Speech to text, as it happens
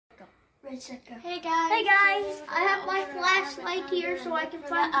Hey guys, I have my flashlight here so I can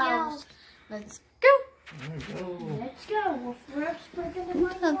find the elves. Let's go. Let's go. Well, first we're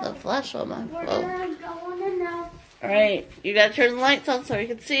gonna Have the flash on my We're phone. gonna go on and now. Alright, you gotta turn the lights on so you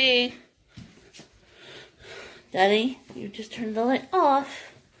can see. Daddy, you just turned the light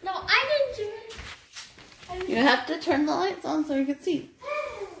off. No, I didn't do it. You have to turn the lights on so you can see.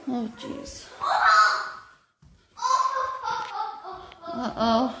 Oh, jeez.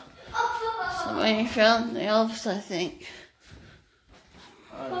 Uh-oh. Somebody found the elves, I think.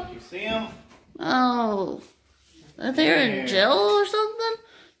 Did you see them? Oh. Are they in jail or something?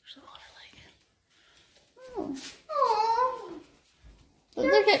 There's a lot of like... Oh.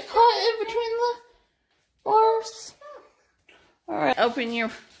 Did they get caught in between the bars? Alright, open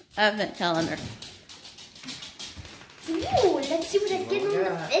your advent calendar. Ooh, let's see what I get on the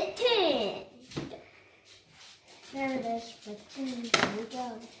 15th. There it is, 15. There we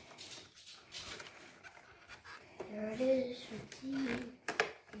go. There it is, 15.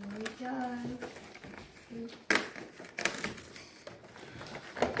 There we go.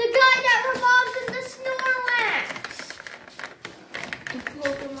 The guy that revolves in the Snorlax. The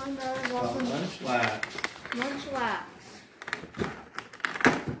Pokemon that revolves in the Munchlax.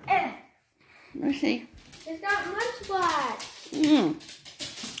 Let's see. It's got Munchlax.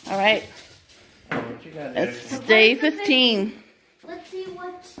 Alright. What you got It's day 15. Let's see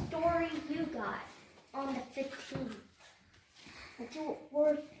what story you got on the 15th. Let's see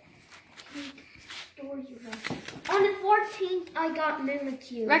what story you got. On the 14th, I got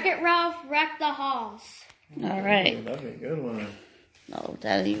Mimikyu. Wreck-It Ralph, Wreck the House. Alright. That'd be a good one. No,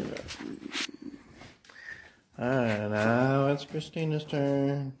 Daddy. Alright, now it's Christina's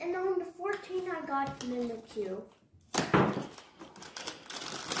turn. And on the 14th, I got Mimikyu.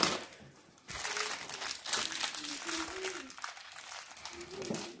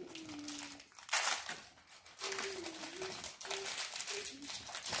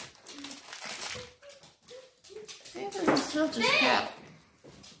 Still just cat.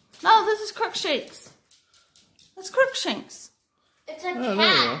 No, this is Crookshanks. That's Crookshanks. It's a Oh, there you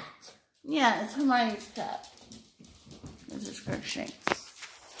cat. Yeah, it's Hermione's cat. This is Crookshanks.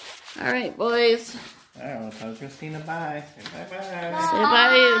 Alright, boys. Alright, well, tell Christina bye. Say bye-bye. Say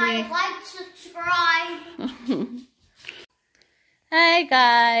bye, Like, subscribe. Hey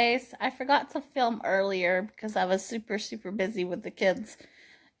guys, I forgot to film earlier because I was super busy with the kids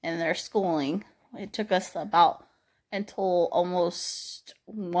and their schooling. It took us about until almost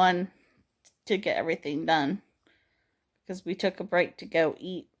 1 to get everything done because we took a break to go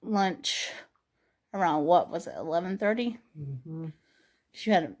eat lunch around, what was it, 11:30?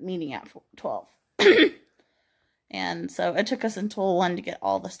 She had a meeting at 12. And so it took us until 1 to get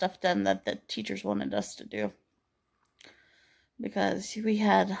all the stuff done that the teachers wanted us to do. Because we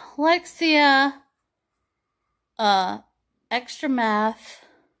had Lexia, extra math,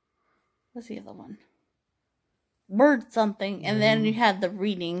 what's the other one? Word something, and then you had the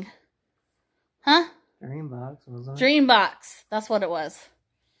reading. Huh? Dreambox, wasn't it? Dreambox, that's what it was.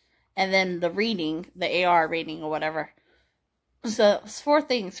 And then the reading, the AR reading or whatever. So it's 4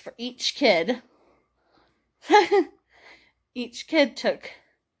 things for each kid. Each kid took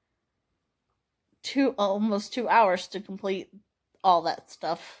almost 2 hours to complete all that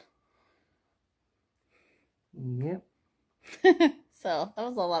stuff. Yep. So that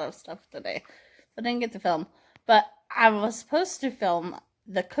was a lot of stuff today. So I didn't get to film. But I was supposed to film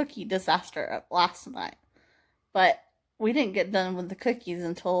the cookie disaster last night. But we didn't get done with the cookies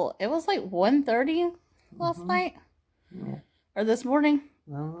until it was like 1:30 last night. Yeah. Or this morning.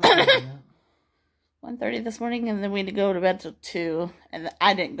 Well, 1:30 this morning, and then we had to go to bed till 2. And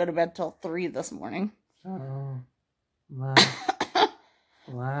I didn't go to bed till 3 this morning. oh, my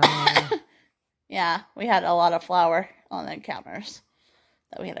flower. Yeah, we had a lot of flour on the counters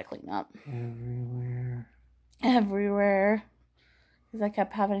that we had to clean up. Everywhere. Because I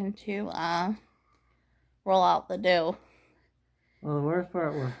kept having to roll out the dough. Well, the worst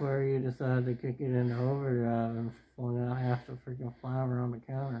part was where you decided to kick it into overdrive and flung out half the freaking flour on the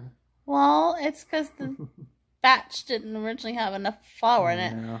counter. Well, it's because the batch didn't originally have enough flour in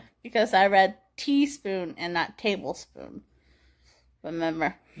it. Yeah. Because I read teaspoon and not tablespoon.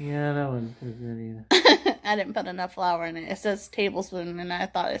 Remember? Yeah, that wasn't too good either. I didn't put enough flour in it. It says tablespoon, and I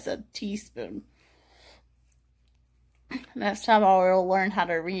thought it said teaspoon. Next time I will learn how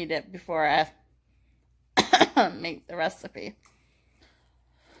to read it before I make the recipe.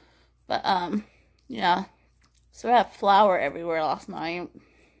 But, yeah. So we had flour everywhere last night.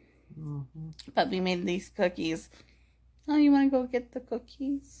 But we made these cookies. Oh, you want to go get the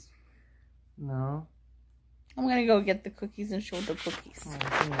cookies? No. I'm gonna go get the cookies and show the cookies. Oh,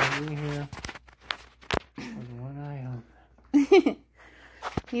 be here with one eye open.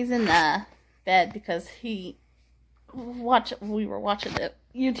 He's in bed because we were watching the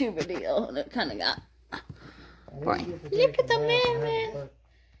YouTube video and it kind of got boring. Look at the man.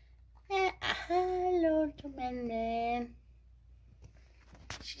 Hello, the man.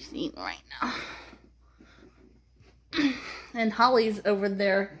 She's eating right now. And Holly's over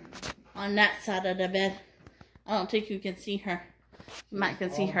there on that side of the bed. I don't think you can see her. You might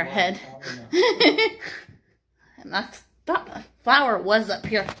can see her head. And that Flower was up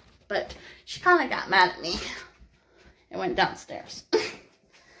here, but she kind of got mad at me and went downstairs.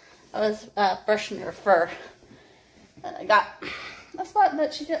 I was brushing her fur, and I got a spot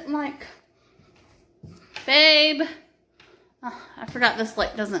that she didn't like. Babe, oh, I forgot this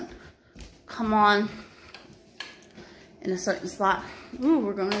light doesn't come on in a certain spot. Ooh,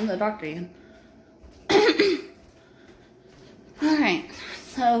 we're going in the dark again. Alright,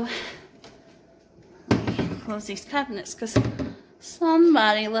 so let me close these cabinets because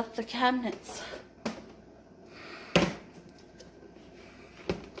somebody left the cabinets.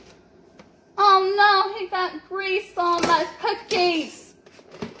 Oh no, he got grease on my cookies.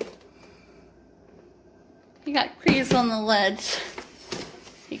 He got grease on the lids.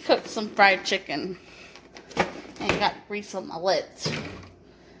 He cooked some fried chicken and he got grease on my lids.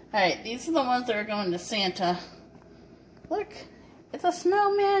 Alright, these are the ones that are going to Santa. Look, it's a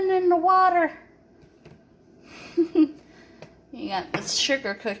snowman in the water. You got the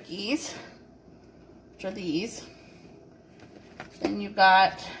sugar cookies, which are these. Then you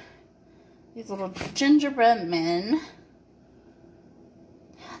got these little gingerbread men.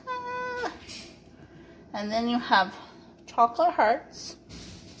 And then you have chocolate hearts.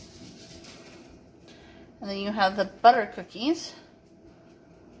 And then you have the butter cookies.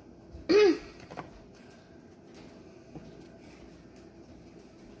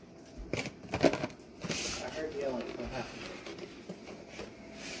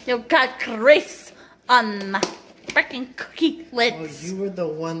 You got grease on my freaking cookie lids. Oh, you were the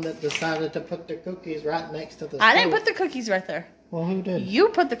one that decided to put the cookies right next to the stove. I didn't put the cookies right there. Well, who did? You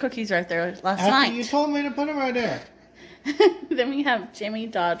put the cookies right there last night. After you told me to put them right there. Then we have Jimmy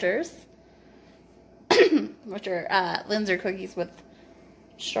Dodgers, which are Linzer cookies with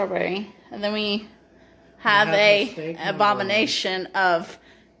strawberry. And then we have a abomination of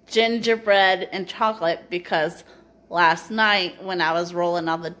gingerbread and chocolate because last night when I was rolling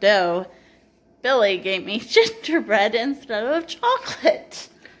on the dough, Billy gave me gingerbread instead of chocolate.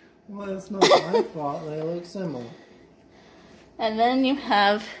 Well, it's not my fault. They look similar. And then you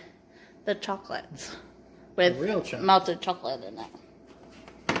have the chocolates with real chocolate. Melted chocolate in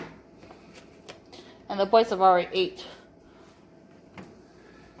it. And the boys have already ate.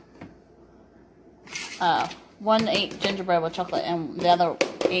 One ate gingerbread with chocolate and the other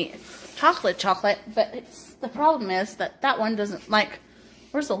ate chocolate, but the problem is that one doesn't like,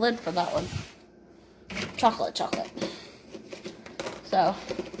 where's the lid for that one? Chocolate. So,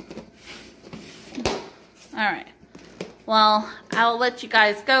 alright. Well, I'll let you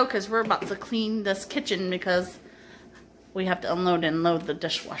guys go because we're about to clean this kitchen because we have to unload and load the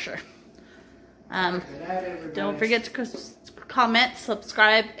dishwasher. Don't forget to comment,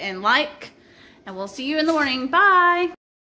 subscribe, and like. And we'll see you in the morning. Bye!